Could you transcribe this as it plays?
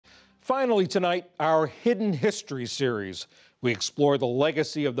Finally tonight, our Hidden History series. We explore the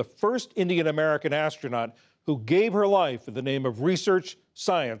legacy of the first Indian-American astronaut who gave her life in the name of research,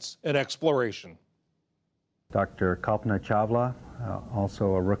 science, and exploration. Dr. Kalpana Chawla,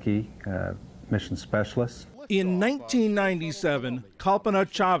 also a rookie mission specialist. In 1997, Kalpana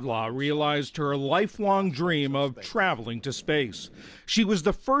Chawla realized her lifelong dream of traveling to space. She was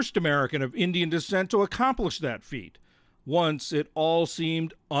the first American of Indian descent to accomplish that feat. Once, it all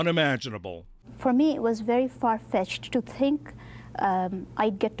seemed unimaginable. For me, it was very far-fetched to think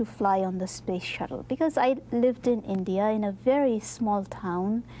I'd get to fly on the space shuttle, because I lived in India in a very small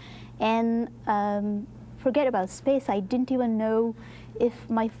town, and forget about space, I didn't even know if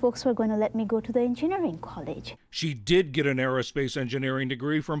my folks were going to let me go to the engineering college. She did get an aerospace engineering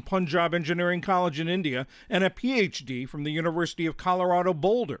degree from Punjab Engineering College in India and a PhD from the University of Colorado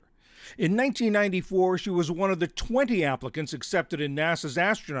Boulder. In 1994, she was one of the 20 applicants accepted in NASA's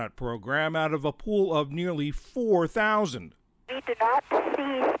astronaut program out of a pool of nearly 4,000. We do not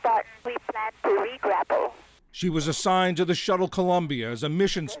cease, but we plan to re-grapple. She was assigned to the Shuttle Columbia as a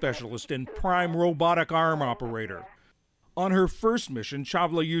mission specialist and prime robotic arm operator. On her first mission,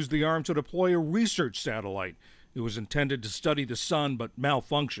 Chawla used the arm to deploy a research satellite. It was intended to study the sun, but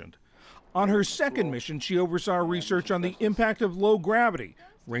malfunctioned. On her second mission, she oversaw research on the impact of low gravity,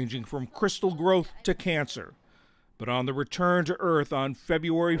 ranging from crystal growth to cancer. But on the return to Earth on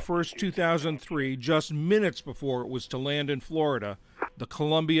February 1st, 2003, just minutes before it was to land in Florida, the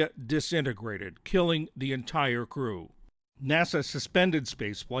Columbia disintegrated, killing the entire crew. NASA suspended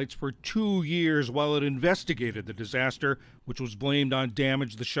space flights for 2 years while it investigated the disaster, which was blamed on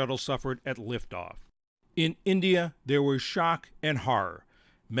damage the shuttle suffered at liftoff. In India, there was shock and horror.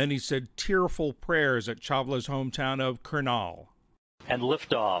 Many said tearful prayers at Chawla's hometown of Karnal. And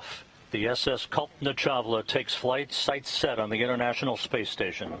liftoff. The SS Kalpana Chawla takes flight, sights set on the International Space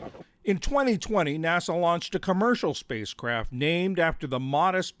Station. In 2020, NASA launched a commercial spacecraft named after the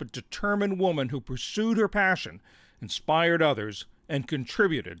modest but determined woman who pursued her passion, inspired others, and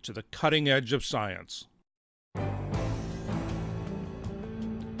contributed to the cutting edge of science.